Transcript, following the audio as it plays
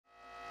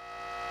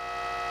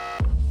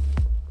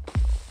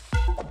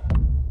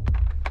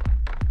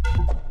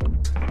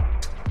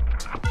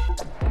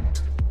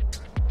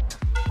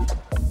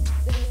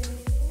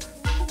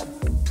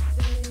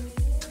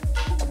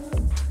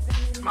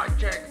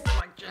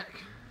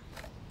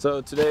So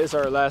today is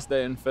our last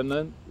day in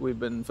Finland. We've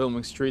been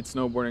filming street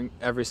snowboarding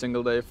every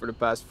single day for the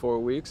past 4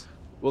 weeks.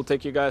 We'll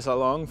take you guys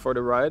along for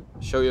the ride,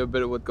 show you a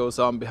bit of what goes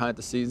on behind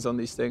the scenes on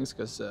these things,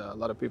 because a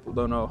lot of people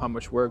don't know how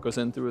much work goes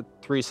into a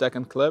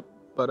 3-second clip.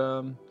 But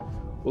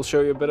we'll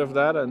show you a bit of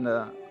that, and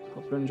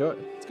hope you enjoy it.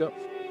 Let's go.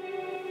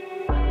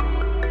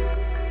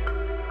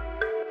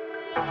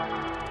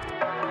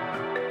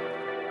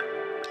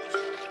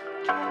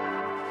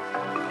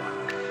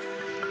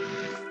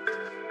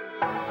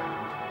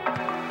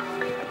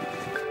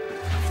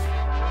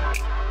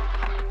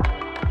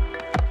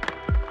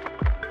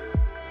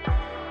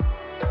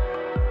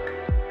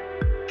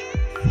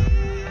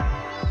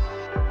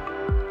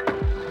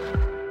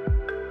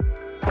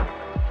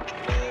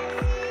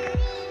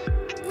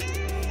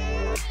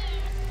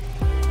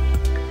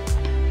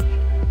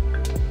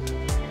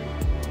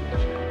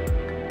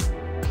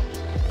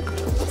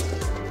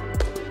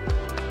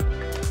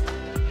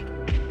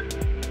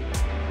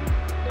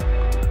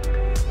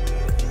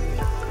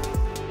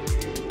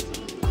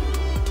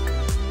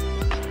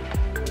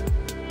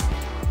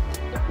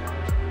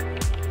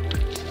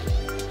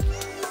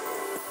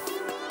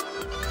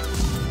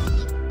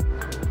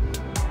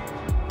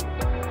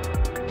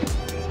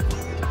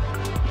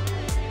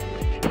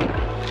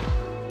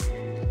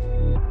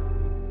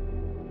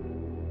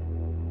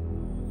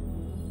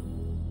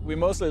 We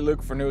mostly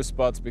look for new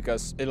spots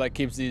because it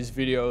keeps these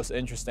videos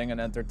interesting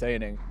and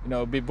entertaining. You know,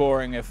 it'd be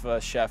boring if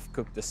a chef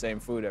cooked the same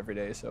food every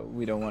day, so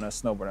we don't want to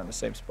snowboard on the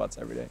same spots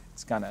every day.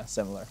 It's kind of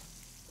similar.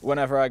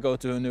 Whenever I go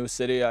to a new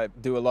city, I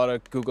do a lot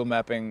of Google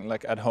mapping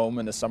at home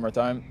in the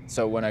summertime.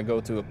 So when I go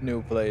to a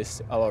new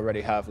place, I'll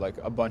already have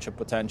a bunch of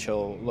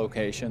potential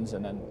locations,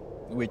 and then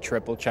we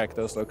triple check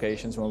those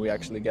locations when we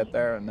actually get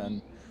there. And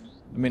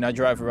then, I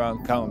drive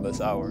around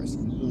countless hours,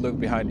 look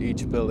behind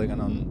each building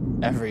and on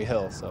every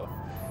hill, so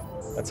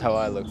that's how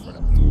I look for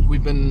them.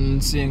 We've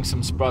been seeing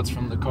some spots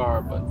from the car,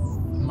 but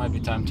it might be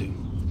time to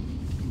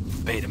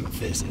pay them a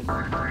visit. Pay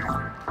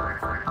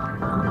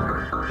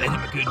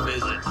them a good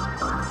visit.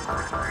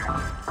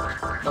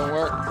 Don't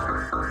work.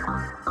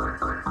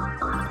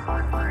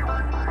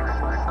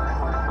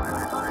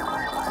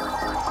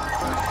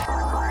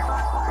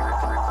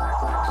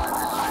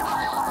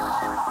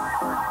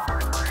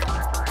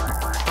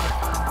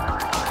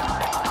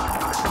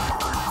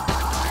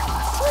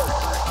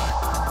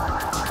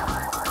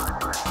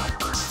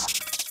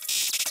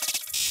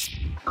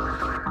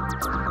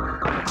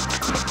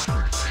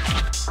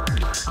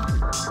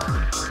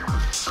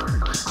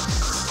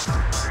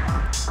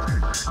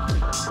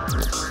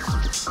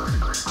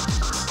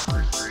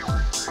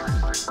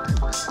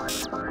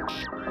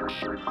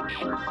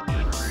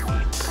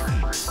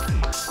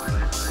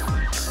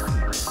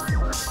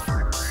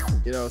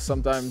 You know,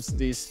 sometimes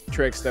these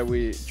tricks that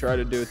we try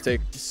to do take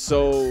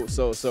so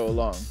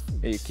long.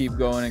 You keep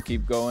going and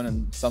keep going,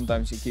 and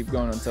sometimes you keep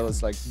going until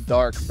it's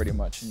dark pretty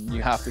much, and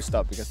you have to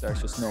stop because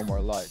there's just no more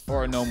light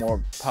or no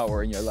more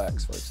power in your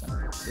legs, for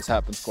example. This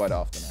happens quite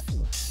often,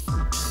 actually.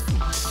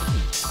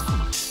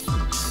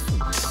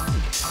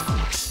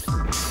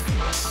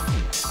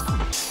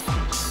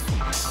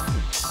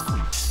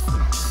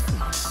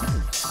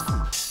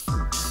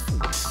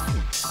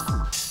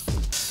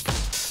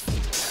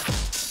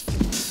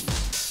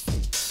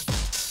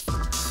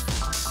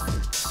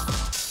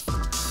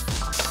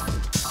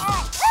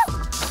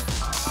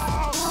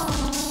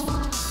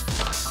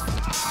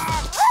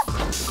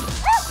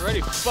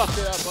 Already fucked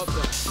it up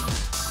there.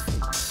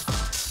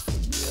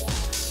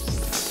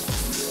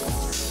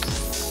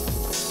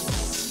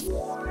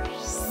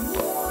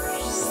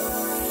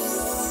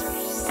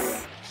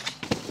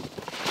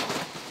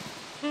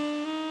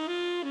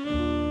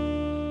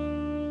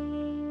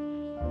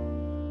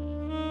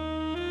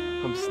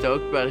 I'm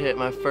stoked about to hit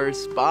my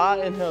first spot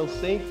in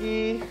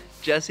Helsinki.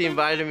 Jesse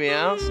invited me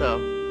out, so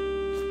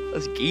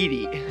let's get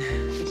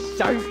it.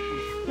 Start.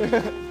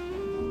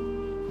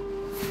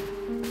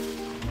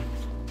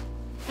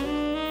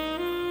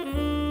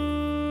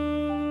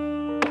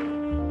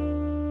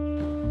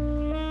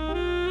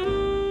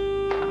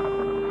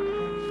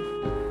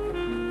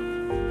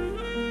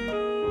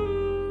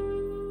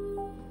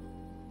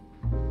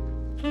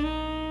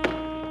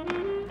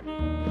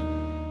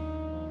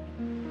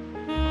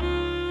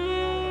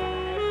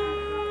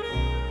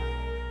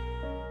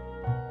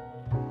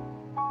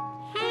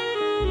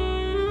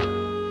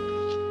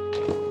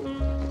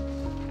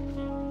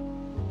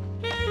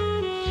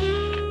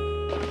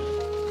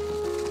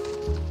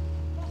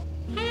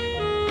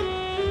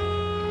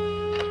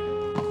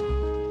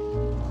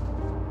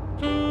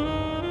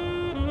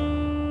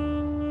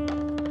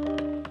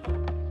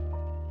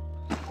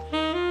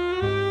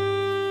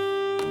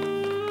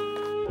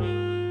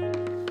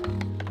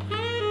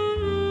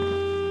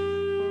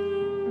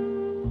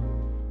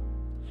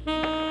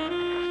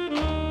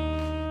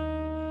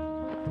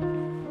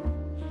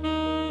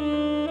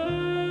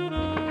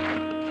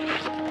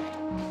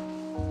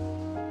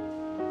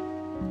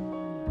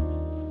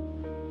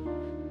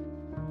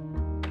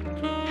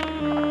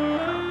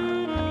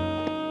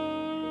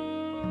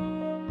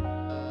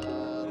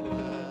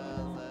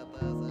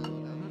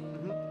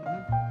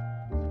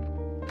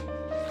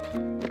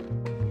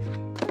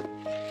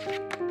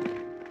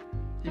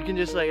 You can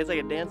just like, it's like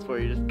a dance floor.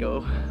 You just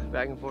go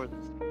back and forth.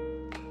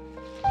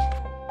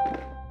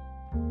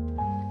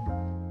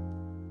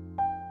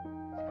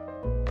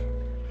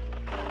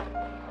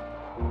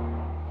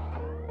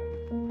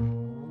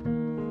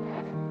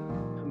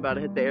 I'm about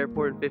to hit the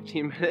airport in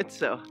 15 minutes,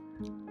 so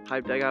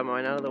hyped I got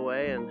mine out of the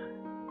way, and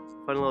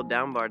fun little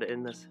down bar to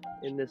end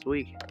this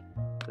week.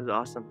 It was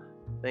awesome.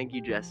 Thank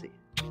you, Jesse.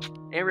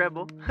 And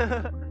Rebel.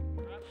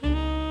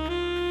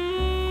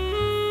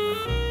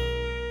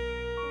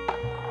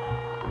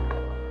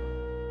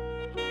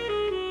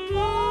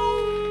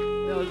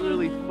 That was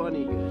really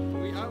funny.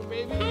 We out,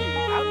 baby.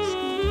 Out.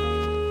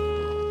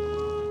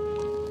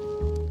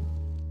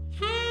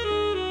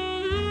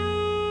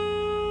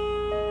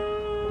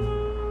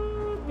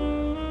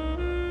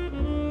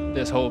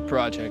 This whole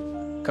project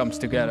comes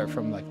together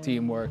from like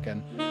teamwork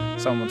and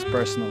someone's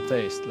personal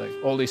taste. Like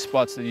all these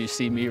spots that you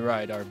see me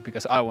ride are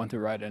because I want to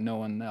ride and no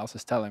one else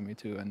is telling me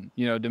to. And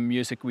you know, the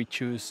music we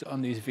choose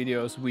on these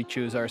videos, we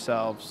choose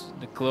ourselves.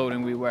 The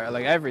clothing we wear,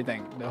 like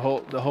everything. The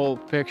whole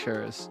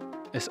picture is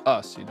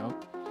us, you know.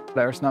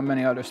 There's not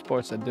many other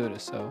sports that do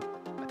this, so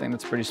I think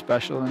that's pretty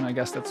special, and I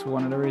guess that's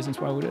one of the reasons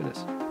why we did this.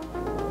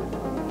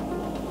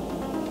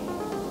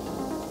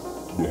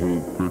 The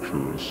whole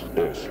picture is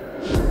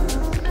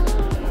us.